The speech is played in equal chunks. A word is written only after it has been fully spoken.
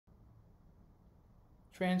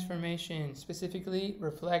transformation, specifically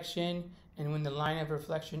reflection, and when the line of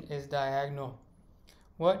reflection is diagonal.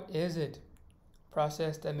 What is it?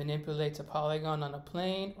 Process that manipulates a polygon on a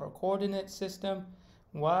plane or coordinate system.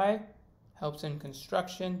 Why? Helps in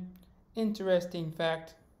construction. Interesting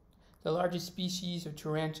fact, the largest species of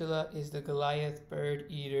tarantula is the Goliath bird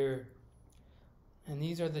eater. And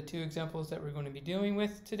these are the two examples that we're going to be dealing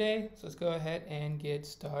with today. So let's go ahead and get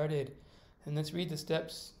started. And let's read the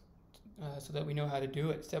steps so that we know how to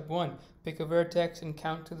do it. Step 1, pick a vertex and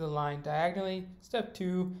count to the line diagonally. Step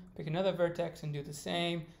 2, pick another vertex and do the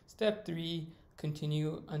same. Step 3,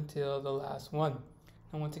 continue until the last one.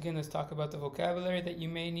 And once again, let's talk about the vocabulary that you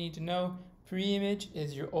may need to know. Pre-image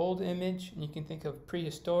is your old image, and you can think of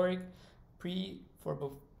prehistoric, pre for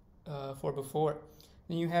before.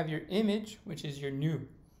 Then you have your image, which is your new.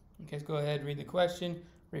 Okay, let's go ahead and read the question.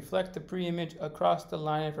 Reflect the pre-image across the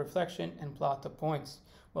line of reflection and plot the points.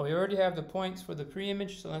 Well, we already have the points for the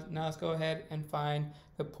pre-image, so now let's go ahead and find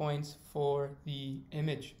the points for the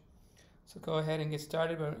image. So go ahead and get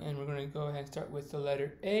started, and we're going to go ahead and start with the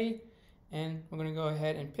letter A, and we're going to go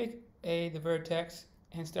ahead and pick A, the vertex,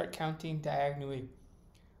 and start counting diagonally.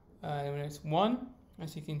 When it's 1,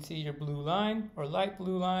 as you can see, your blue line or light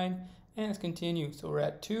blue line, and let's continue. So we're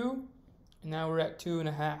at 2, and now we're at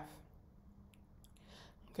 2.5.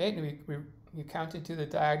 Okay, we counted to the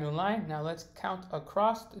diagonal line. Now let's count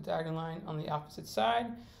across the diagonal line on the opposite side.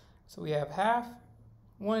 So we have half,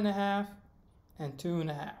 1.5, and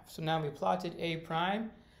 2.5. So now we plotted A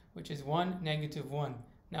prime, which is 1, -1.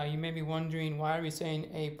 Now you may be wondering, why are we saying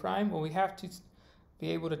A prime? Well, we have to be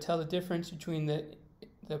able to tell the difference between the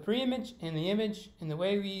pre-image and the image, and the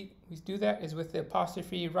way we do that is with the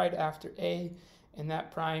apostrophe right after A, and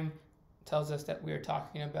that prime tells us that we are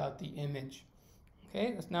talking about the image.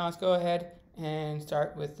 Okay, now let's go ahead and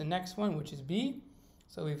start with the next one, which is B.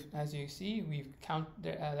 So as you see, we've counted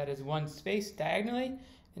that is one space diagonally,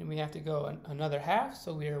 and we have to go another half,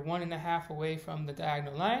 so we are 1.5 away from the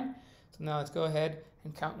diagonal line. So now let's go ahead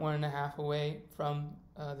and count 1.5 away from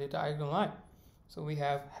the diagonal line. So we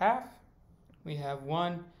have half, we have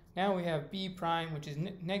 1, now we have B prime, which is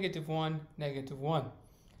 -1, -1.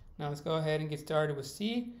 Now let's go ahead and get started with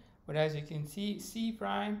C, but as you can see, C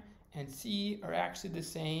prime and C are actually the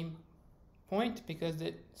same point because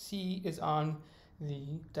the C is on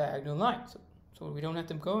the diagonal line. So we don't have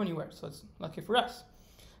to go anywhere, so it's lucky for us.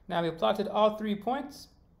 Now we plotted all 3 points,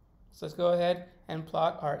 so let's go ahead and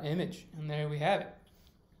plot our image, and there we have it.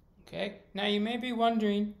 Okay, now you may be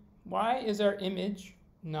wondering, why is our image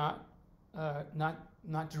not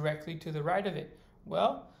directly to the right of it?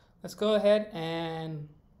 Well, let's go ahead and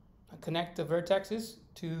connect the vertexes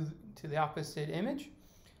to the opposite image.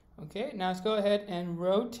 Okay, now let's go ahead and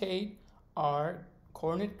rotate our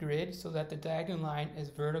coordinate grid so that the diagonal line is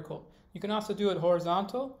vertical. You can also do it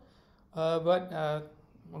horizontal, but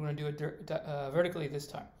we're going to do it vertically this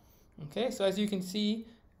time. Okay, so as you can see,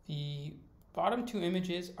 the bottom 2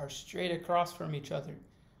 images are straight across from each other.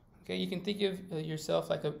 Okay, you can think of yourself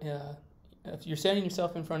like if you're standing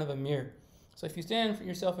yourself in front of a mirror. So if you stand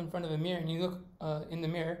yourself in front of a mirror and you look in the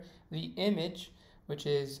mirror, the image, which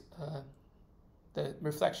is the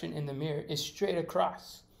reflection in the mirror, is straight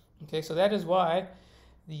across. Okay, so that is why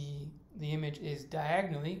the image is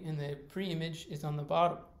diagonally and the pre-image is on the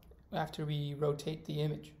bottom after we rotate the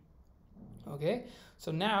image. Okay,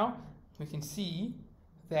 so now we can see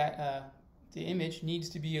that the image needs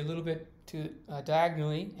to be a little bit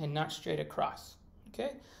diagonally and not straight across.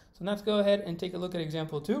 Okay, so let's go ahead and take a look at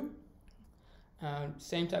example 2.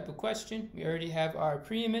 Same type of question. We already have our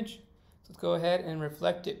pre-image, so let's go ahead and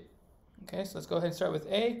reflect it. Okay, so let's go ahead and start with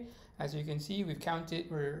A. As you can see,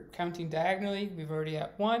 we're counting diagonally. We've already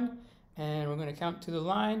at 1, and we're going to count to the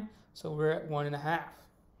line, so we're at 1.5.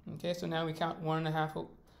 Okay, so now we count 1.5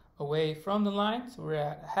 away from the line, so we're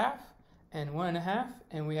at half and 1.5,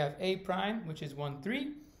 and we have A prime, which is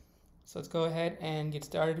 1,3. So let's go ahead and get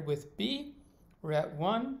started with B. We're at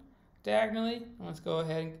 1 diagonally, and let's go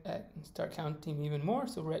ahead and start counting even more.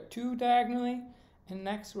 So we're at 2 diagonally, and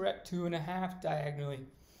next we're at 2.5 diagonally.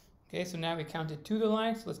 Okay, so now we counted to the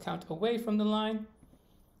line, so let's count away from the line.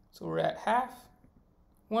 So we're at half,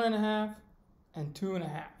 1.5, and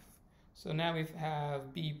 2.5. So now we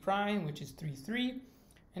have B prime, which is 3,3,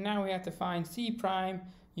 and now we have to find C prime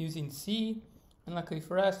using C, and luckily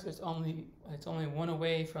for us, it's only 1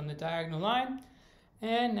 away from the diagonal line,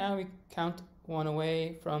 and now we count 1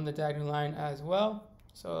 away from the diagonal line as well.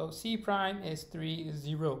 So C prime is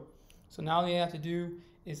 3,0. So now all we have to do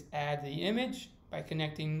is add the image by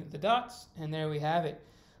connecting the dots, and there we have it.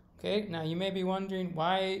 Okay, now you may be wondering,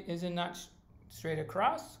 why is it not straight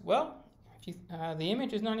across? Well, the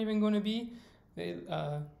image is not even going to be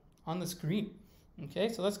on the screen. Okay,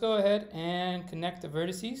 so let's go ahead and connect the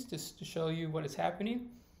vertices just to show you what is happening.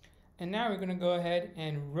 And now we're going to go ahead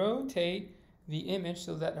and rotate the image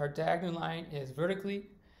so that our diagonal line is vertically,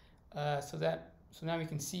 so now we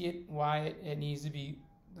can see it, why it needs to be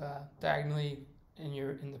diagonally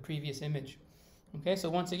in the previous image. Okay, so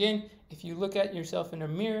once again, if you look at yourself in a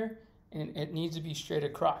mirror, and it needs to be straight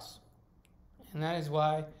across, and that is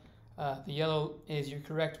why the yellow is your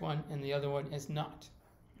correct one and the other one is not.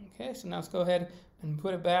 Okay, so now let's go ahead and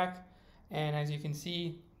put it back, and as you can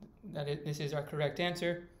see that this is our correct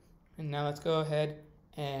answer. And now let's go ahead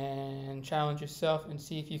and challenge yourself and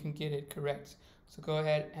see if you can get it correct. So go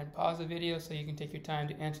ahead and pause the video so you can take your time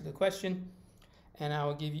to answer the question, and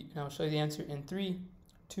I'll show you the answer in 3,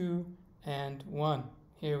 2, and 1.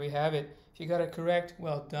 Here we have it. If you got it correct,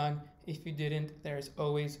 well done. If you didn't, there's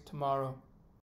always tomorrow.